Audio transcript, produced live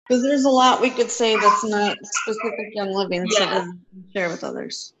Because there's a lot we could say that's not specific on living, so Yes. then share with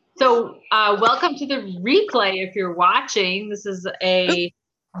others. So, welcome to the replay if you're watching. This is a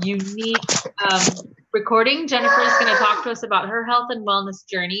unique recording. Jennifer is going to talk to us about her health and wellness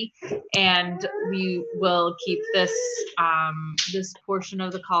journey, and we will keep this this portion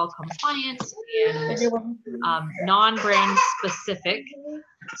of the call compliant and non-brand specific,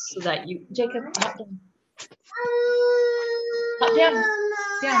 so that you, Jacob, hop down,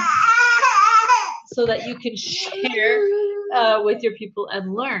 so that you can share with your people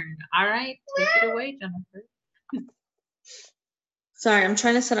and learn. All right, take it away, Jennifer. Sorry, I'm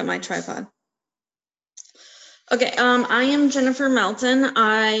trying to set up my tripod. Okay, I am Jennifer Melton.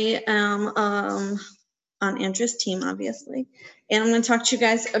 I am on Andrea's team, obviously, and I'm going to talk to you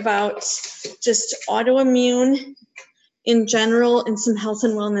guys about just autoimmune in general and some health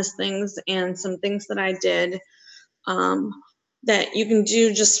and wellness things and some things that I did that you can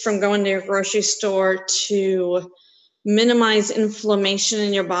do just from going to your grocery store to minimize inflammation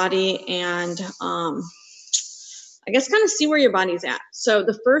in your body and I guess kind of see where your body's at. So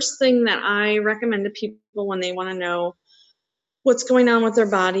the first thing that I recommend to people when they want to know what's going on with their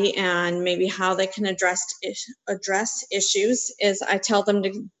body and maybe how they can address issues is I tell them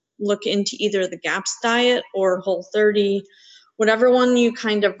to look into either the GAPS diet or Whole30, whatever one you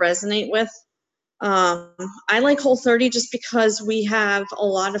kind of resonate with. I like Whole30 just because we have a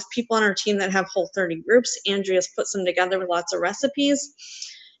lot of people on our team that have Whole30 groups. Andrea's put some together with lots of recipes.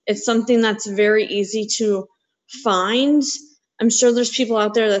 It's something that's very easy to find. I'm sure there's people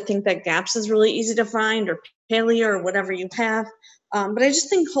out there that think that GAPS is really easy to find or paleo or whatever you have. But I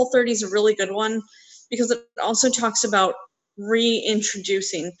just think Whole30 is a really good one because it also talks about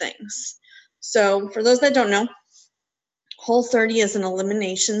reintroducing things. So for those that don't know, Whole30 is an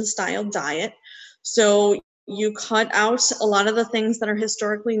elimination style diet. So you cut out a lot of the things that are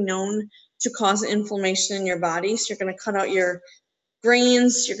historically known to cause inflammation in your body. So you're going to cut out your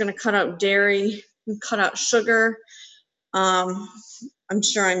grains, you're going to cut out dairy, cut out sugar. I'm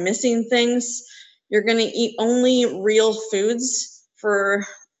sure I'm missing things. You're going to eat only real foods for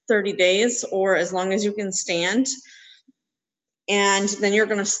 30 days or as long as you can stand. And then you're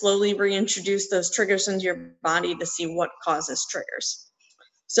going to slowly reintroduce those triggers into your body to see what causes triggers.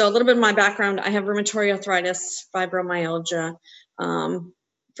 So a little bit of my background, I have rheumatoid arthritis, fibromyalgia.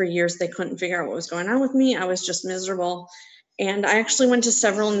 For years, they couldn't figure out what was going on with me. I was just miserable. And I actually went to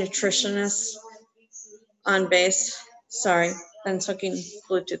several nutritionists on base. Sorry, Ben's hooking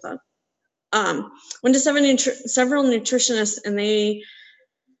Bluetooth on. Went to several nutritionists, and they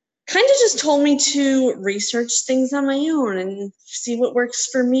kind of just told me to research things on my own and see what works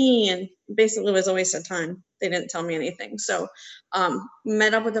for me. And basically, it was a waste of time. They didn't tell me anything. So,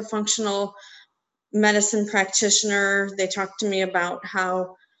 met up with a functional medicine practitioner. They talked to me about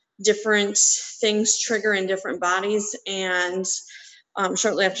how different things trigger in different bodies. And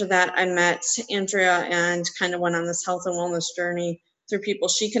shortly after that, I met Andrea and kind of went on this health and wellness journey through people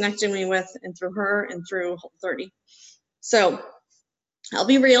she connected me with and through her and through Whole30. So I'll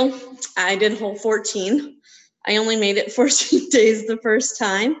be real, I did Whole14. I only made it 14 days the first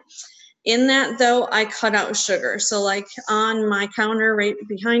time. In that, though, I cut out sugar. So like on my counter right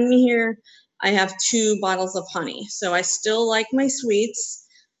behind me here, I have 2 bottles of honey. So I still like my sweets.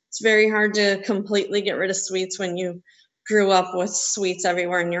 It's very hard to completely get rid of sweets when you grew up with sweets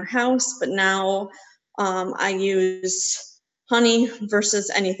everywhere in your house. But now I use honey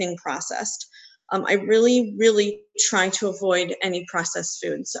versus anything processed. I really, really try to avoid any processed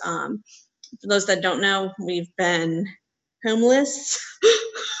foods. For those that don't know, we've been homeless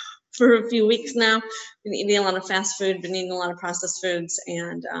for a few weeks now. Been eating a lot of fast food, been eating a lot of processed foods,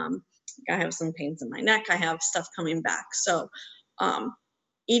 and I have some pains in my neck. I have stuff coming back. So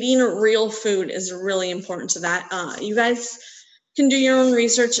eating real food is really important to that. You guys can do your own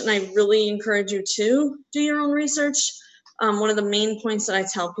research, and I really encourage you to do your own research. One of the main points that I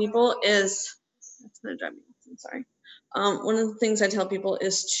tell people is, that's gonna drive me nuts, I'm sorry. One of the things I tell people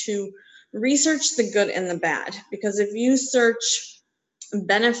is to research the good and the bad, because if you search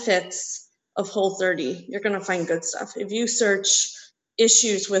benefits of Whole30, you're going to find good stuff. If you search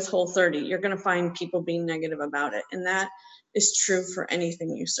issues with Whole30, you're going to find people being negative about it. And that is true for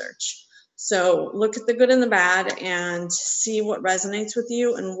anything you search. So look at the good and the bad and see what resonates with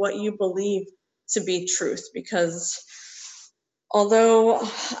you and what you believe to be truth. Because although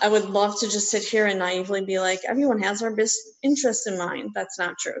I would love to just sit here and naively be like, everyone has our best interest in mind, that's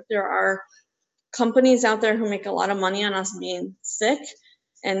not true. There are companies out there who make a lot of money on us being sick,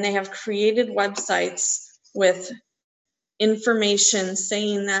 and they have created websites with information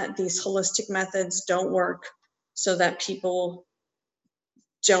saying that these holistic methods don't work so that people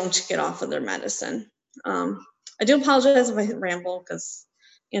don't get off of their medicine. I do apologize if I ramble, because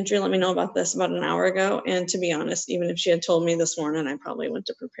Andrea let me know about this about an hour ago. And to be honest, even if she had told me this morning, I probably wouldn't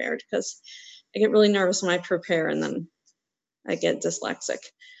have prepared, because I get really nervous when I prepare and then I get dyslexic.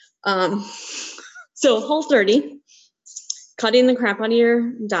 So Whole30, cutting the crap out of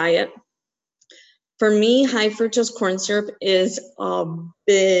your diet. For me, high fructose corn syrup is a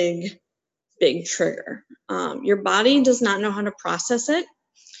big trigger. Your body does not know how to process it.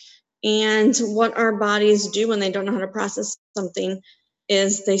 And what our bodies do when they don't know how to process something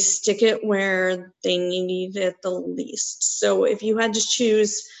is they stick it where they need it the least. So if you had to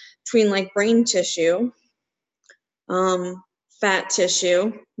choose between like brain tissue, fat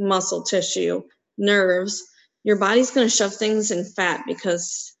tissue, muscle tissue, nerves, your body's going to shove things in fat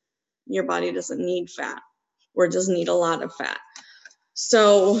because your body doesn't need fat, or it doesn't need a lot of fat.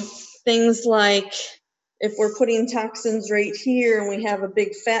 So things like, if we're putting toxins right here and we have a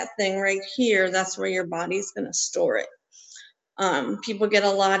big fat thing right here, that's where your body's going to store it. People get a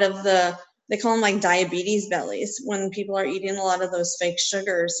lot of they call them like diabetes bellies, when people are eating a lot of those fake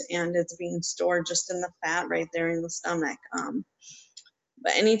sugars and it's being stored just in the fat right there in the stomach.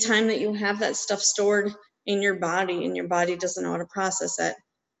 But anytime that you have that stuff stored in your body and your body doesn't know how to process it,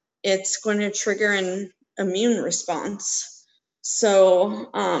 it's going to trigger an immune response. So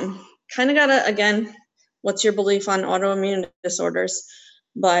kind of gotta, again, what's your belief on autoimmune disorders?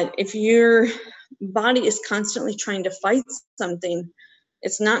 But if your body is constantly trying to fight something,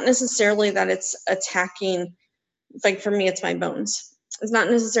 it's not necessarily that it's attacking, like for me, it's my bones. It's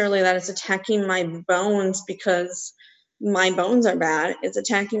not necessarily that it's attacking my bones because my bones are bad. It's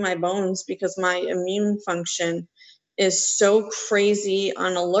attacking my bones because my immune function is so crazy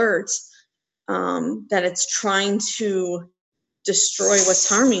on alert that it's trying to destroy what's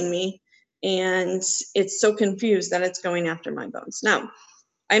harming me. And it's so confused that it's going after my bones. Now,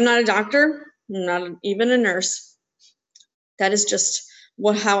 I'm not a doctor, not even a nurse. That is just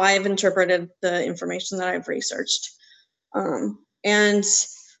how I have interpreted the information that I've researched. And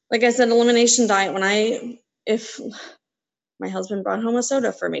like I said, elimination diet, if my husband brought home a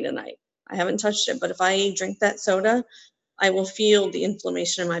soda for me tonight, I haven't touched it, but if I drink that soda, I will feel the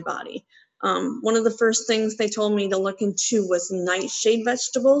inflammation in my body. One of the first things they told me to look into was nightshade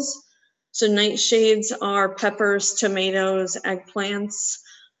vegetables. So nightshades are peppers, tomatoes, eggplants,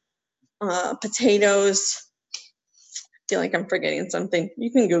 potatoes. I feel like I'm forgetting something. You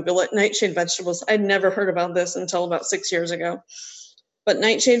can Google it, nightshade vegetables. I'd never heard about this until about 6 years ago. But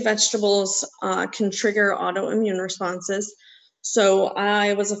nightshade vegetables can trigger autoimmune responses. So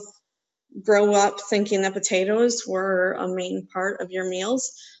I grow up thinking that potatoes were a main part of your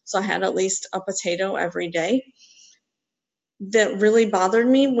meals. So I had at least a potato every day. That really bothered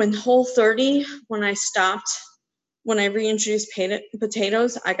me when Whole30, when I reintroduced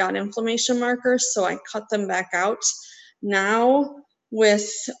potatoes, I got inflammation markers, so I cut them back out. Now with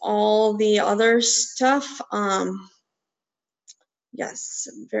all the other stuff, yes,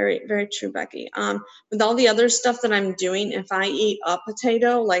 very, very true, Becky. With all the other stuff that I'm doing, if I eat a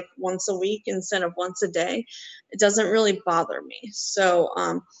potato like once a week instead of once a day, it doesn't really bother me. So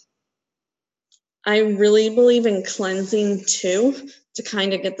I really believe in cleansing too, to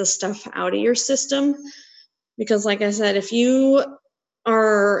kind of get the stuff out of your system. Because like I said, if you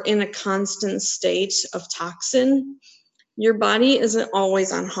are in a constant state of toxin, your body isn't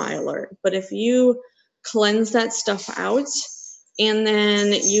always on high alert. But if you cleanse that stuff out, and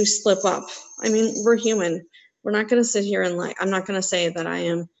then you slip up. I mean, we're human. We're not going to sit here and I'm not going to say that I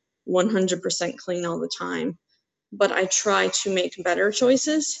am 100% clean all the time, but I try to make better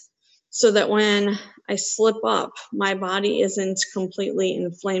choices so that when I slip up, my body isn't completely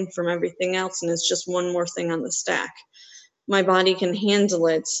inflamed from everything else and it's just one more thing on the stack. My body can handle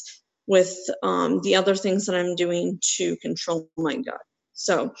it with the other things that I'm doing to control my gut.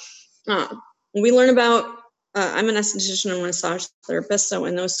 So we learn about I'm an esthetician and massage therapist, so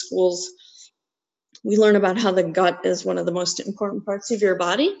in those schools, we learn about how the gut is one of the most important parts of your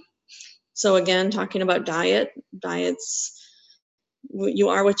body. So again, talking about diets, you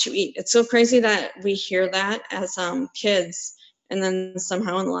are what you eat. It's so crazy that we hear that as kids, and then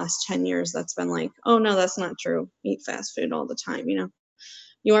somehow in the last 10 years, that's been like, oh no, that's not true. Eat fast food all the time,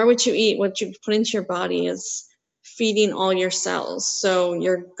 You are what you eat. What you put into your body is feeding all your cells. So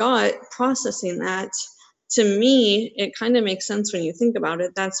your gut processing that, to me, it kind of makes sense when you think about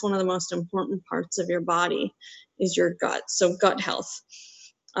it. That's one of the most important parts of your body is your gut. So gut health.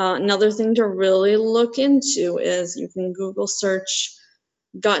 Another thing to really look into is you can Google search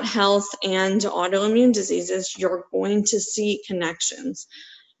gut health and autoimmune diseases. You're going to see connections.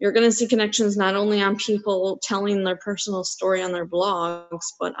 You're going to see connections not only on people telling their personal story on their blogs,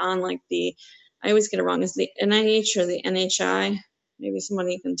 but on like I always get it wrong, is the NIH or the NHI? Maybe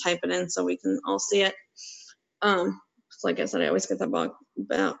somebody can type it in so we can all see it. Like I said, I always get that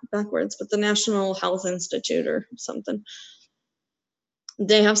backwards, but the National Health Institute or something.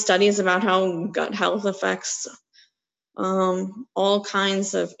 They have studies about how gut health affects all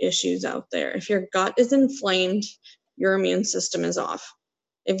kinds of issues out there. If your gut is inflamed, your immune system is off.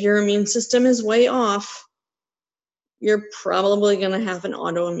 If your immune system is way off, you're probably going to have an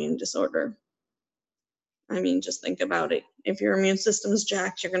autoimmune disorder. I mean, just think about it. If your immune system is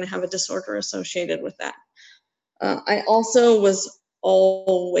jacked, you're going to have a disorder associated with that. I also was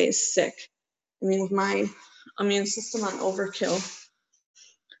always sick. I mean, with my immune system on overkill,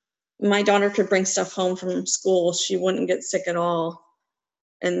 my daughter could bring stuff home from school. She wouldn't get sick at all.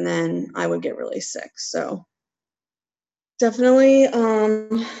 And then I would get really sick. So definitely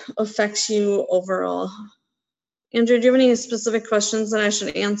affects you overall. Andrew, do you have any specific questions that I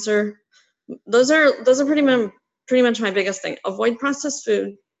should answer? Those are pretty much my biggest thing. Avoid processed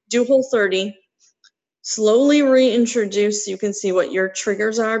food, do Whole30, slowly reintroduce so you can see what your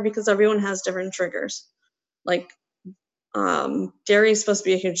triggers are, because everyone has different triggers. Like dairy is supposed to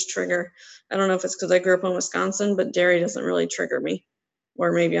be a huge trigger. I don't know if it's because I grew up in Wisconsin, but dairy doesn't really trigger me.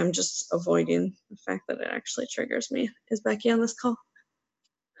 Or maybe I'm just avoiding the fact that it actually triggers me. Is Becky on this call?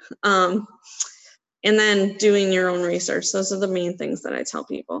 And then doing your own research. Those are the main things that I tell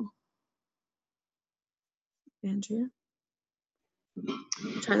people. Andrea? I'm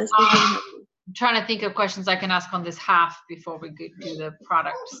trying to think of questions I can ask on this half before we do the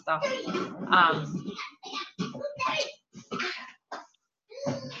product stuff.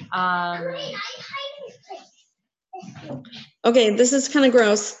 Okay, this is kind of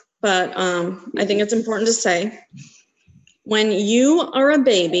gross, but I think it's important to say. When you are a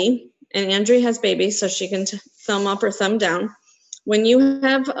baby, and Andrea has babies, so she can thumb up or thumb down. When you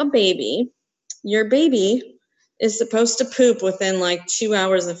have a baby, your baby is supposed to poop within like 2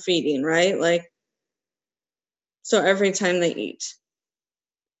 hours of feeding, right? Like, so every time they eat.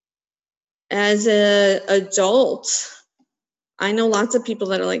 As an adult, I know lots of people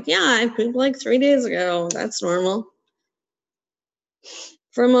that are like, yeah, I pooped like 3 days ago. That's normal.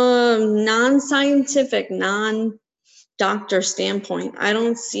 From a non-scientific, non-doctor standpoint, I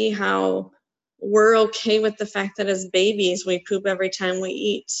don't see how we're okay with the fact that as babies, we poop every time we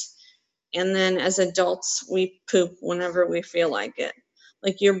eat. And then as adults, we poop whenever we feel like it.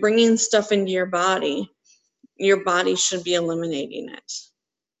 Like, you're bringing stuff into your body should be eliminating it.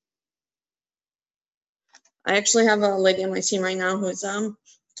 I actually have a lady on my team right now who's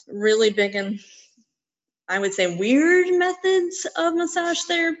really big in, I would say, weird methods of massage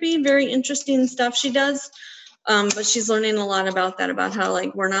therapy. Very interesting stuff she does. But she's learning a lot about that, about how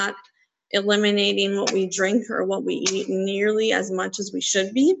like we're not eliminating what we drink or what we eat nearly as much as we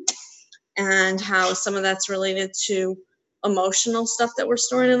should be, and how some of that's related to emotional stuff that we're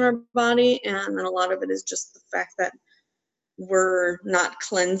storing in our body, and then a lot of it is just the fact that we're not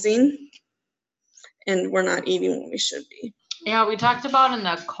cleansing and we're not eating what we should be. Yeah, we talked about in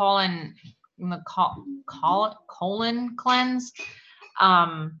the colon cleanse,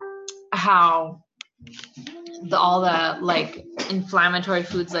 how all the like inflammatory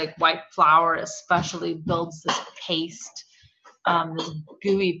foods like white flour especially builds this paste, this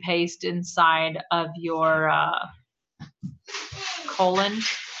gooey paste inside of your colon.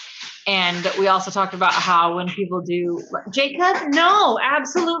 And we also talked about how when people do, Jacob, no,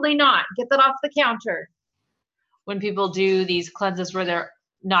 absolutely not. Get that off the counter. When people do these cleanses where they're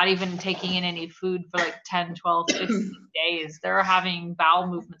not even taking in any food for like 10, 12, 15 days, they're having bowel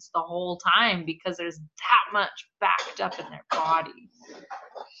movements the whole time because there's that much backed up in their body.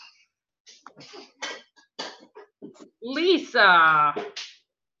 Lisa,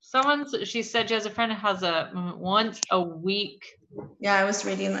 she said she has a friend who has a once a week. Yeah, I was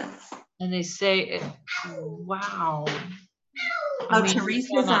reading that. And they say, wow. Oh,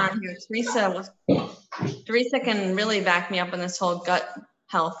 Teresa's on here. Teresa can really back me up in this whole gut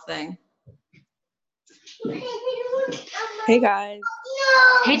health thing. Hey guys.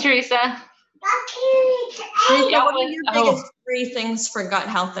 Hey Teresa. Teresa, what are your biggest 3 things for gut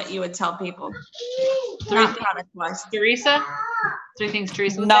health that you would tell people? Not product wise. Teresa? 3 things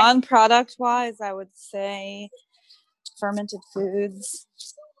Teresa would Non-product wise, I would say fermented foods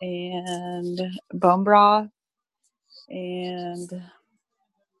and bone broth and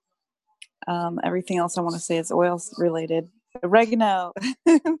everything else I want to say is oil related. Oregano.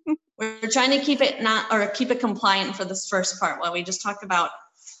 We're trying to keep it compliant for this first part while we just talk about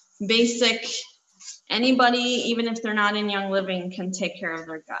basic Anybody, even if they're not in Young Living, can take care of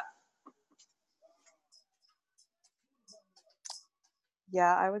their gut.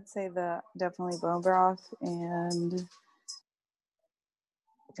 Yeah, I would say definitely bone broth and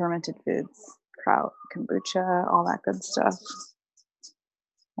fermented foods, kraut, kombucha, all that good stuff.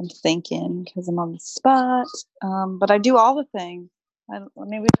 I'm thinking because I'm on the spot, but I do all the things.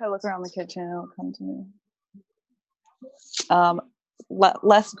 Maybe if I look around the kitchen, it'll come to me.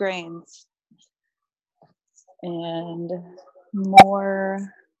 Less grains and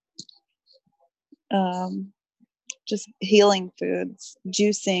more just healing foods,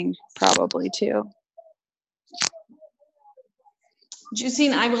 juicing probably too.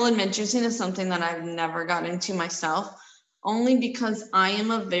 Juicing, I will admit, juicing is something that I've never got into myself, only because I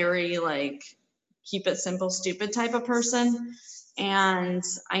am a very like keep it simple, stupid type of person. And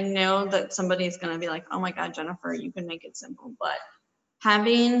I know that somebody is going to be like, oh my God, Jennifer, you can make it simple. But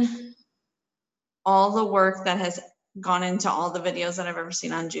having all the work that has gone into all the videos that I've ever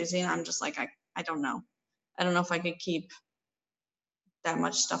seen on juicing, I'm just like, I don't know. I don't know if I could keep that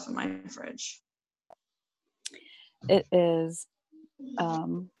much stuff in my fridge. It is.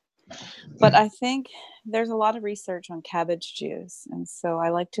 But I think there's a lot of research on cabbage juice. And so I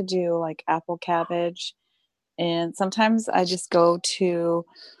like to do like apple cabbage. And sometimes I just go to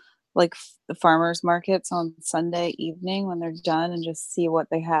like the farmers markets on Sunday evening when they're done and just see what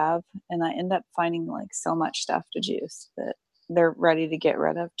they have. And I end up finding like so much stuff to juice that they're ready to get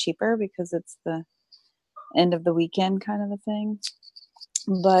rid of cheaper because it's the end of the weekend kind of a thing.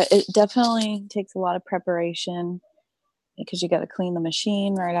 But it definitely takes a lot of preparation because you got to clean the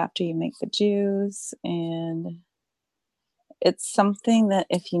machine right after you make the juice. And it's something that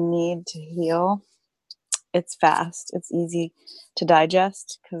if you need to heal, it's fast. It's easy to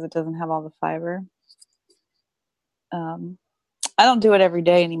digest because it doesn't have all the fiber. I don't do it every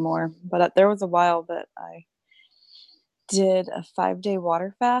day anymore, but there was a while that I did a 5-day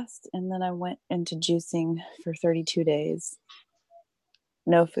water fast, and then I went into juicing for 32 days.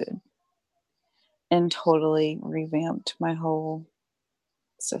 No food. And totally revamped my whole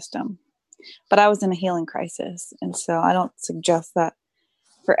system. But I was in a healing crisis, and so I don't suggest that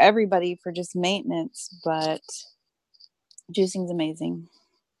for everybody for just maintenance, but juicing's amazing.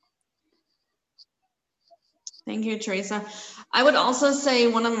 Thank you, Teresa. I would also say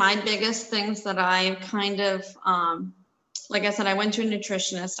one of my biggest things that I kind of, like I said, I went to a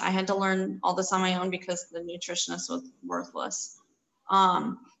nutritionist. I had to learn all this on my own because the nutritionist was worthless.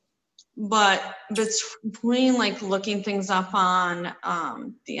 But between like looking things up on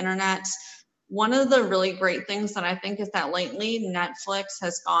the internet, one of the really great things that I think is that lately Netflix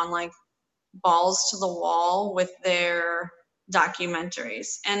has gone like balls to the wall with their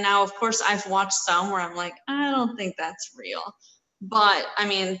documentaries. And now, of course, I've watched some where I'm like, I don't think that's real. But I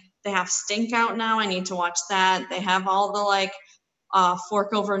mean, they have Stink out now. I need to watch that. They have all the like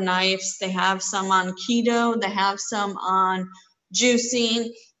fork over knives. They have some on keto. They have some on juicing.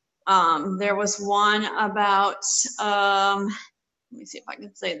 There was one about, let me see if I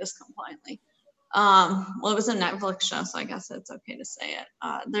can say this compliantly. Well, it was a Netflix show, so I guess it's okay to say it.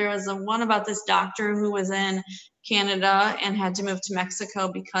 There was a one about this doctor who was in Canada and had to move to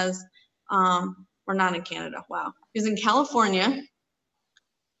Mexico because, or not in Canada, wow. He was in California,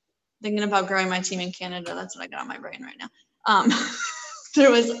 thinking about growing my team in Canada. That's what I got on my brain right now.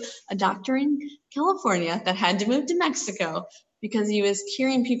 There was a doctor in California that had to move to Mexico because he was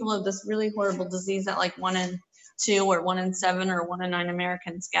curing people of this really horrible disease that like 1 in 2 or 1 in 7 or 1 in 9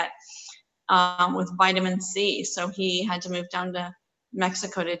 Americans get. With vitamin C. So he had to move down to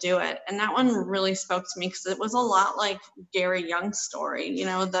Mexico to do it. And that one really spoke to me because it was a lot like Gary Young's story. You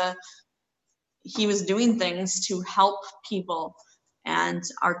know, he was doing things to help people and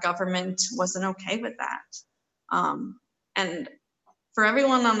our government wasn't okay with that. And for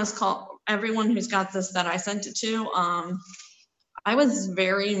everyone on this call, everyone who's got this that I sent it to, I was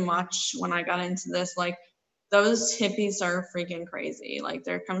very much, when I got into this, like, those hippies are freaking crazy. Like,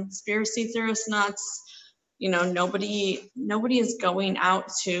 they're conspiracy theorist nuts. You know, nobody is going out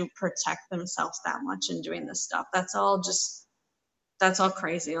to protect themselves that much and doing this stuff. That's all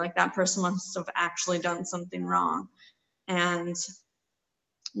crazy. Like, that person must have actually done something wrong. And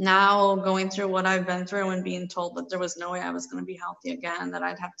now going through what I've been through and being told that there was no way I was going to be healthy again, that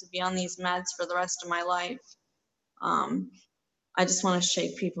I'd have to be on these meds for the rest of my life. I just want to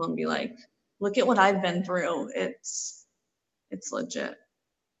shake people and be like, look at what I've been through. It's legit.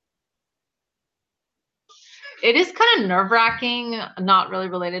 It is kind of nerve-wracking, not really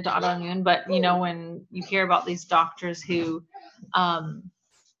related to autoimmune, but you know, when you hear about these doctors who have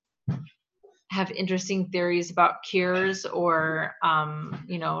interesting theories about cures or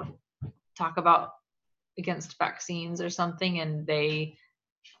you know, talk about against vaccines or something, and they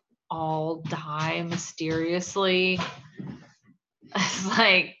all die mysteriously. It's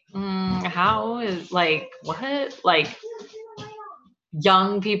like, how is, like, what? Like,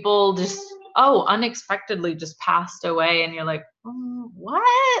 young people just, unexpectedly just passed away, and you're like,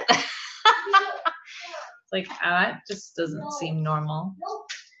 what? It's like, it just doesn't seem normal.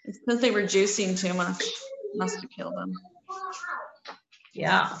 It's because they were juicing too much. Must have killed them.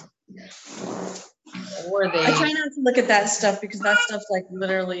 Yeah. Or I try not to look at that stuff because that stuff's like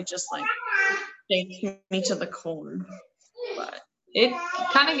literally just like shakes me to the core. But it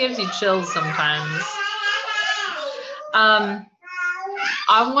kind of gives you chills sometimes. I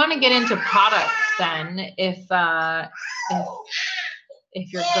want to get into products then, if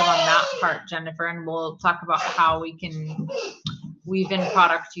you're good on that part, Jennifer, and we'll talk about how we can weave in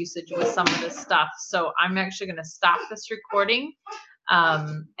product usage with some of this stuff. So I'm actually going to stop this recording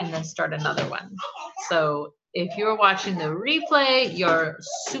and then start another one. So if you're watching the replay, you're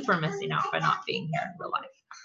super missing out by not being here in real life.